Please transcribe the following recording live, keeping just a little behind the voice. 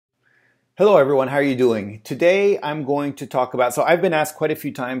Hello everyone, how are you doing? Today I'm going to talk about, so I've been asked quite a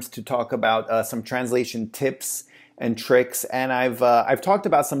few times to talk about some translation tips and tricks, and I've talked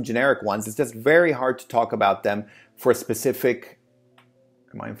about some generic ones. It's just very hard to talk about them for specific,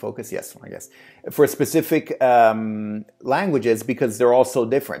 am I in focus? Yes, I guess. For specific languages because they're all so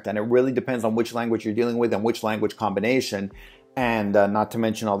different, and it really depends on which language you're dealing with and which language combination, and not to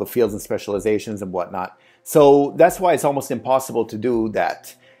mention all the fields and specializations and whatnot. So that's why it's almost impossible to do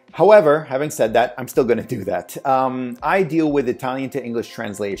that. However, having said that, I'm still going to do that. I deal with Italian to English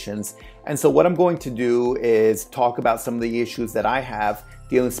translations, and so what I'm going to do is talk about some of the issues that I have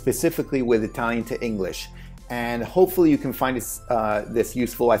dealing specifically with Italian to English. And hopefully you can find this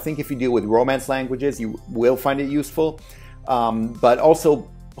useful. I think if you deal with Romance languages, you will find it useful, but also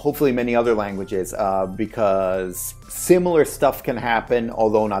hopefully many other languages because similar stuff can happen,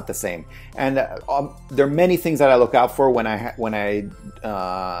 although not the same. And there are many things that I look out for when I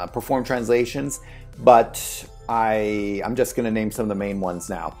perform translations, but I'm just going to name some of the main ones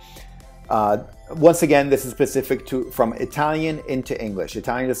now. Once again, this is specific from Italian into English.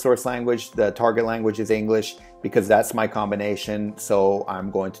 Italian is the source language, the target language is English because that's my combination, so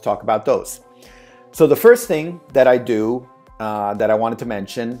I'm going to talk about those. So the first thing that I do that I wanted to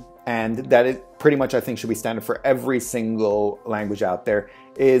mention, and that it pretty much I think should be standard for every single language out there,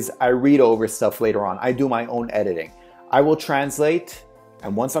 is I read over stuff later on. I do my own editing. I will translate,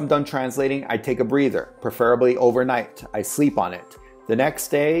 and once I'm done translating, I take a breather, preferably overnight. I sleep on it. The next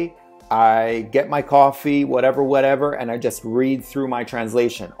day, I get my coffee, whatever, and I just read through my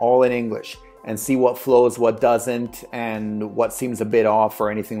translation, all in English, and see what flows, what doesn't, and what seems a bit off or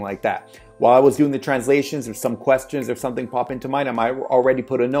anything like that. While I was doing the translations, if some questions or something pop into mind, I might already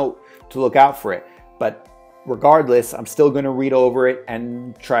put a note to look out for it. But regardless, I'm still going to read over it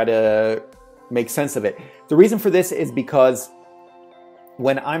and try to make sense of it. The reason for this is because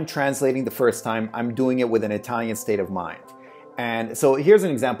when I'm translating the first time, I'm doing it with an Italian state of mind. And so here's an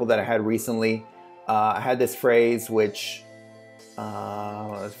example that I had recently. I had this phrase which,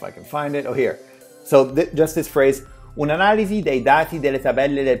 let's see if I can find it. Oh, here. So just this phrase, un'analisi dei dati delle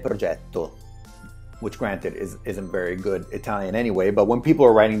tabelle del progetto, which granted isn't very good Italian anyway, but when people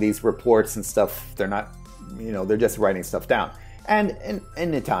are writing these reports and stuff, they're not, they're just writing stuff down. And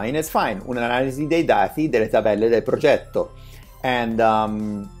in Italian, it's fine. Un'analisi dei dati delle tabelle del progetto.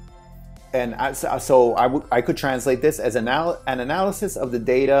 So I could translate this as an analysis of the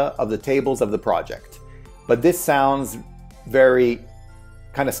data of the tables of the project. But this sounds very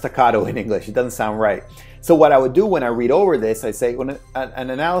kind of staccato in English. It doesn't sound right. So what I would do when I read over this, I say an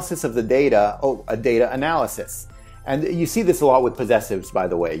analysis of the data, a data analysis. And you see this a lot with possessives, by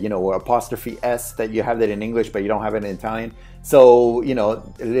the way, apostrophe S, that you have that in English, but you don't have it in Italian. So,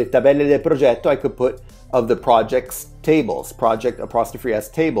 le tabelle del progetto, I could put of the project's tables, project apostrophe S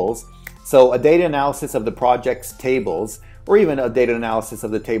tables. So a data analysis of the project's tables, or even a data analysis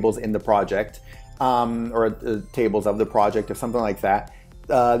of the tables in the project, or tables of the project or something like that.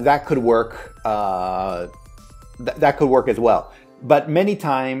 That could work. That could work as well. But many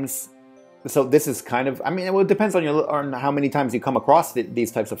times, so this is kind of, it depends on how many times you come across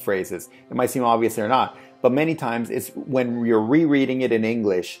these types of phrases. It might seem obvious or not, but many times it's when you're rereading it in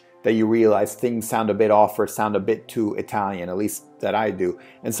English that you realize things sound a bit off or sound a bit too Italian, at least that I do.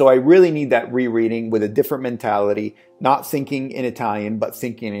 And so I really need that rereading with a different mentality, not thinking in Italian, but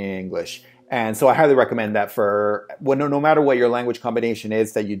thinking in English. And so I highly recommend that for no matter what your language combination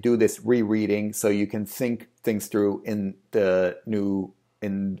is, that you do this rereading so you can think things through in the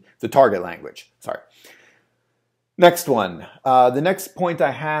target language. Sorry. Next one. The next point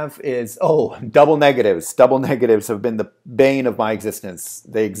I have is, double negatives. Double negatives have been the bane of my existence.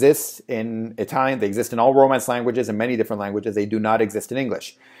 They exist in Italian, they exist in all Romance languages and many different languages. They do not exist in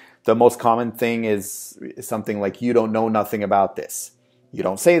English. The most common thing is something like, you don't know nothing about this. You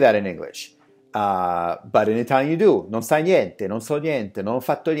don't say that in English. But in Italian you do. Non sai niente, non so niente, non ho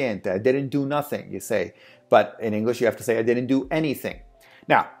fatto niente. I didn't do nothing, you say. But in English you have to say, I didn't do anything.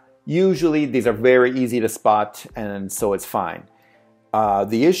 Now, usually these are very easy to spot, and so it's fine.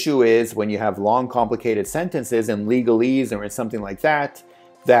 The issue is when you have long, complicated sentences in legalese or in something like that,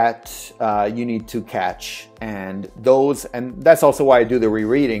 you need to catch. And that's also why I do the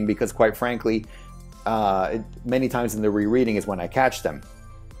rereading, because quite frankly, many times in the rereading is when I catch them.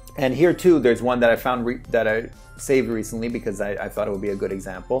 And here too, there's one that I found that I saved recently because I thought it would be a good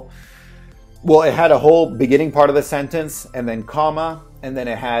example. Well, it had a whole beginning part of the sentence and then comma, and then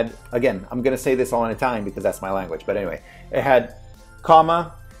it had, again, I'm going to say this all in Italian because that's my language, but anyway, it had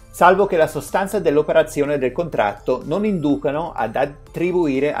comma, salvo che la sostanza dell'operazione del contratto non inducano ad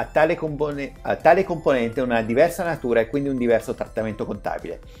attribuire a tale componente una diversa natura e quindi un diverso trattamento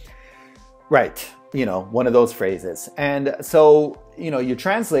contabile. Right. You know, one of those phrases. And so, you know, you're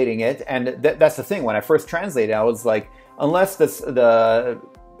translating it. And that's the thing. When I first translated, I was like, unless now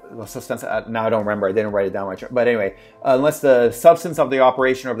I don't remember. I didn't write it down much. But anyway, unless the substance of the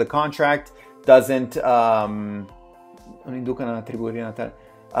operation of the contract doesn't inducano,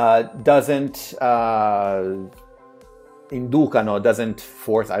 doesn't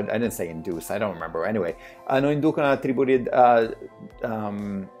force, I didn't say induce, I don't remember. Anyway, non inducano attribuire,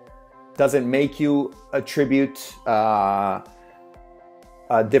 doesn't make you attribute a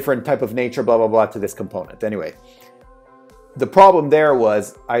different type of nature, blah, blah, blah, to this component. Anyway, the problem there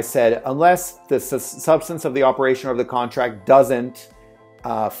was I said, unless the substance of the operation of the contract doesn't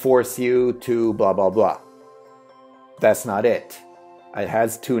force you to blah, blah, blah. That's not it. It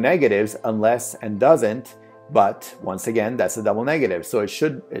has two negatives, unless and doesn't, but once again, that's a double negative. So it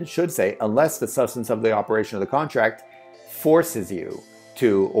should say, unless the substance of the operation of the contract forces you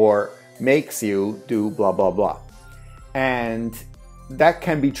to or makes you do blah, blah, blah. And that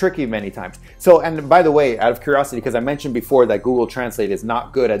can be tricky many times. So, and by the way, out of curiosity, because I mentioned before that Google Translate is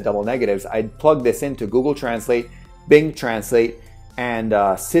not good at double negatives, I plugged this into Google Translate, Bing Translate, and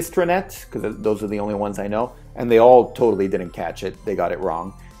Sistranet, because those are the only ones I know, and they all totally didn't catch it. They got it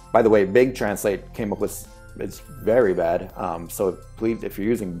wrong. By the way, Bing Translate came up with, it's very bad. So please, if you're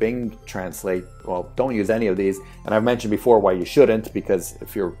using Bing Translate, well, don't use any of these. And I've mentioned before why you shouldn't, because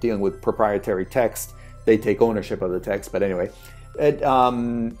if you're dealing with proprietary text, they take ownership of the text. But anyway, they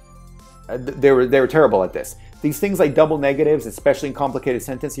were terrible at this. These things like double negatives, especially in complicated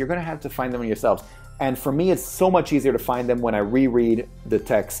sentences, you're going to have to find them yourselves. And for me, it's so much easier to find them when I reread the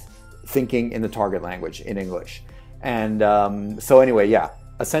text, thinking in the target language, in English. And so anyway, yeah,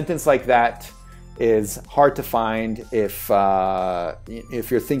 a sentence like that is hard to find if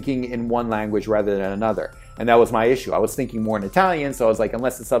you're thinking in one language rather than another. And that was my issue. I was thinking more in Italian, so I was like,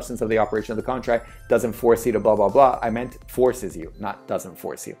 unless the substance of the operation of the contract doesn't force you to blah, blah, blah. I meant forces you, not doesn't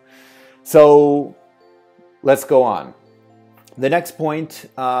force you. So let's go on. The next point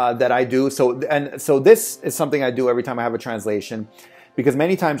that I do, so this is something I do every time I have a translation, because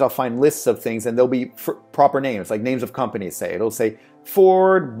many times I'll find lists of things and there'll be proper names, like names of companies, say. It'll say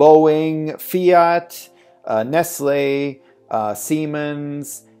Ford, Boeing, Fiat, Nestle,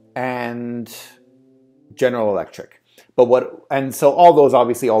 Siemens, and General Electric. And so all those,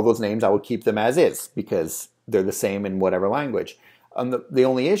 obviously all those names, I would keep them as is because they're the same in whatever language. The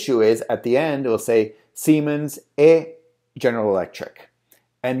only issue is at the end, it will say Siemens e General Electric.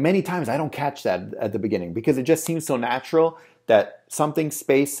 And many times I don't catch that at the beginning because it just seems so natural that something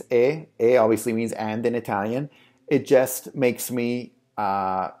space e obviously means and in Italian. It just makes me,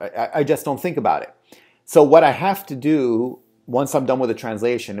 I just don't think about it. So what I have to do once I'm done with the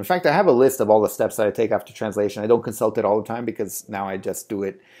translation, in fact, I have a list of all the steps that I take after translation. I don't consult it all the time because now I just do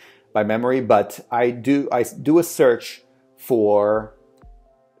it by memory, but I do a search for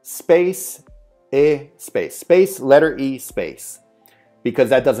space, space, letter E, space, because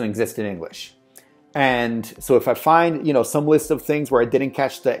that doesn't exist in English. And so if I find, some list of things where I didn't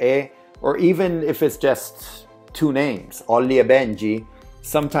catch the E, or even if it's just two names, Ollie and Benji,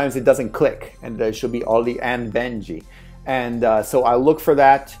 sometimes it doesn't click, and there should be Ollie and Benji. And so I look for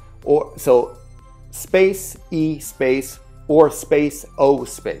that, or so space E space or space O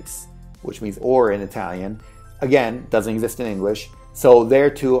space, which means or in Italian. Again, doesn't exist in English. So there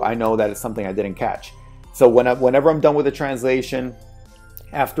too, I know that it's something I didn't catch. So whenever I'm done with the translation,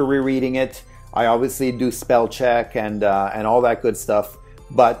 after rereading it, I obviously do spell check and all that good stuff.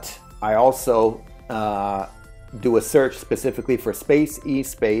 But I also do a search specifically for space E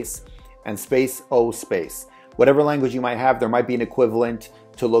space and space O space. Whatever language you might have, there might be an equivalent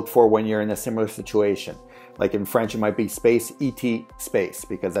to look for when you're in a similar situation. Like in French, it might be space ET space,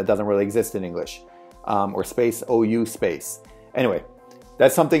 because that doesn't really exist in English, or space OU space. Anyway,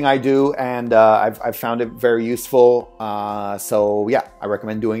 that's something I do, and I've found it very useful. So yeah, I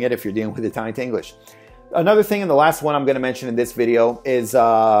recommend doing it if you're dealing with Italian to English. Another thing, and the last one I'm going to mention in this video, is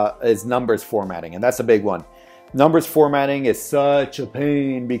numbers formatting, and that's a big one. Numbers formatting is such a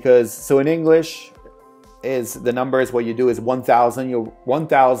pain because, so in English, the numbers, what you do is 1,000, you're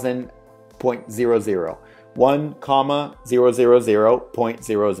 1,000.00.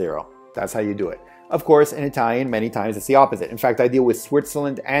 1,000.00. That's how you do it. Of course, in Italian, many times it's the opposite. In fact, I deal with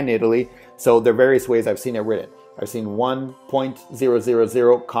Switzerland and Italy, so there are various ways I've seen it written. I've seen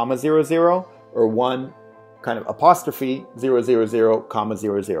 1.000, comma 00, or 1 kind of apostrophe 000, comma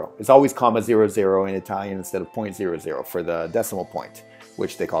 00. It's always comma 00 in Italian instead of 0.00 for the decimal point,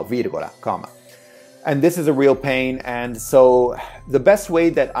 which they call virgola, comma. And this is a real pain, and so the best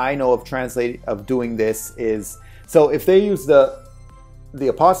way that I know of doing this is, so if they use the the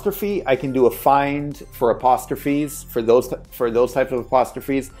apostrophe, I can do a find for apostrophes, for those types of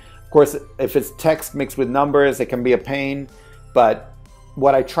apostrophes. Of course, if it's text mixed with numbers, it can be a pain, but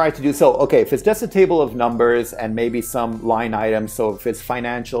what I try to do, so okay, if it's just a table of numbers and maybe some line items, so if it's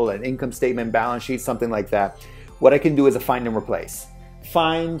financial, an income statement, balance sheet, something like that, what I can do is a find and replace.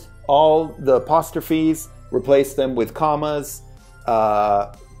 Find all the apostrophes, replace them with commas.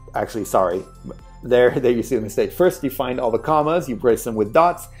 Actually, sorry, there you see the mistake. First, you find all the commas, you replace them with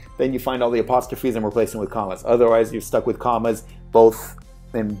dots, then you find all the apostrophes and replace them with commas. Otherwise, you're stuck with commas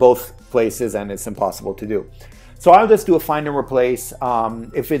in both places, and it's impossible to do. So I'll just do a find and replace.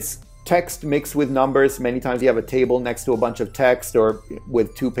 If it's text mixed with numbers, many times you have a table next to a bunch of text or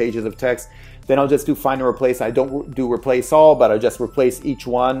with 2 pages of text, then I'll just do find and replace. I don't do replace all, but I just replace each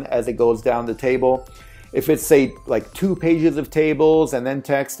one as it goes down the table. If it's, say, like 2 pages of tables and then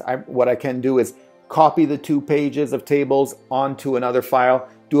text, what I can do is copy the 2 pages of tables onto another file,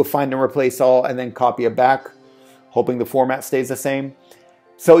 do a find and replace all, and then copy it back, hoping the format stays the same.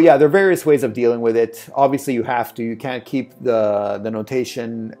 So yeah, there are various ways of dealing with it. Obviously, you can't keep the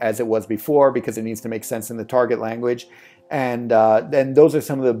notation as it was before because it needs to make sense in the target language. And then those are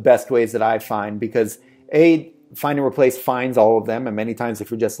some of the best ways that I find, because find and replace finds all of them, and many times if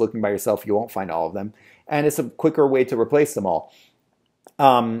you're just looking by yourself, you won't find all of them. And it's a quicker way to replace them all.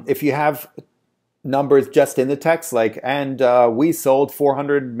 If you have numbers just in the text, like, and we sold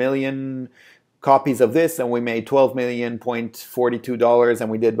 400 million copies of this, and we made $12.42,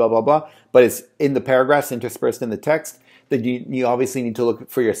 and we did blah, blah, blah, but it's in the paragraphs interspersed in the text, then you obviously need to look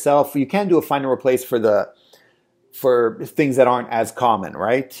for yourself. You can do a find and replace for things that aren't as common,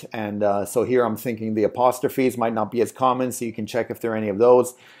 right? And so here I'm thinking the apostrophes might not be as common, so you can check if there are any of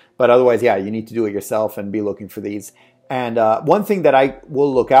those. But otherwise, yeah, you need to do it yourself and be looking for these. And one thing that I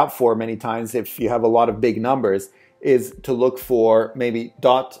will look out for many times if you have a lot of big numbers is to look for maybe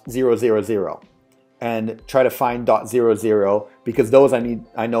 .000 and try to find .00, because those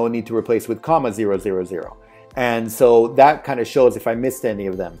I know need to replace with comma 000. And so that kind of shows if I missed any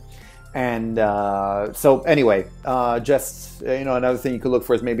of them. And so anyway, just, another thing you could look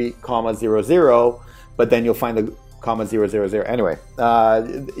for is maybe comma 00, but then you'll find the comma 000. Anyway,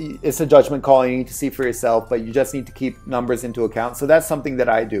 it's a judgment call. You need to see for yourself, but you just need to keep numbers into account. So that's something that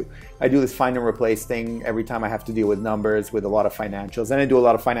I do. I do this find and replace thing every time I have to deal with numbers, with a lot of financials, and I do a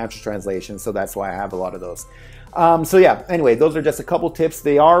lot of financial translations, so that's why I have a lot of those. So yeah, anyway, those are just a couple tips.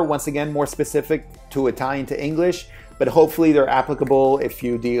 They are, once again, more specific to Italian to English, but hopefully they're applicable if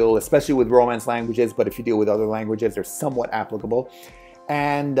you deal, especially with Romance languages, but if you deal with other languages, they're somewhat applicable.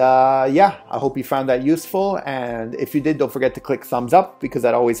 And yeah, I hope you found that useful. And if you did, don't forget to click thumbs up, because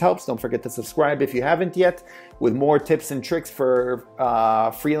that always helps. Don't forget to subscribe if you haven't yet, with more tips and tricks for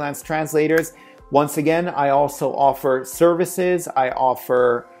freelance translators. Once again, I also offer services. I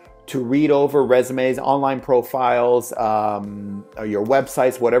offer to read over resumes, online profiles, your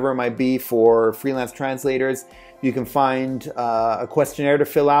websites, whatever it might be for freelance translators. You can find a questionnaire to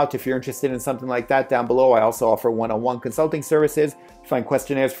fill out if you're interested in something like that down below. I also offer one-on-one consulting services. Find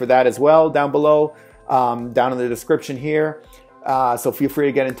questionnaires for that as well down below, down in the description here. So feel free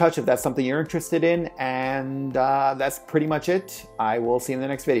to get in touch if that's something you're interested in. And that's pretty much it. I will see you in the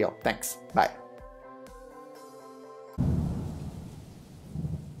next video. Thanks. Bye.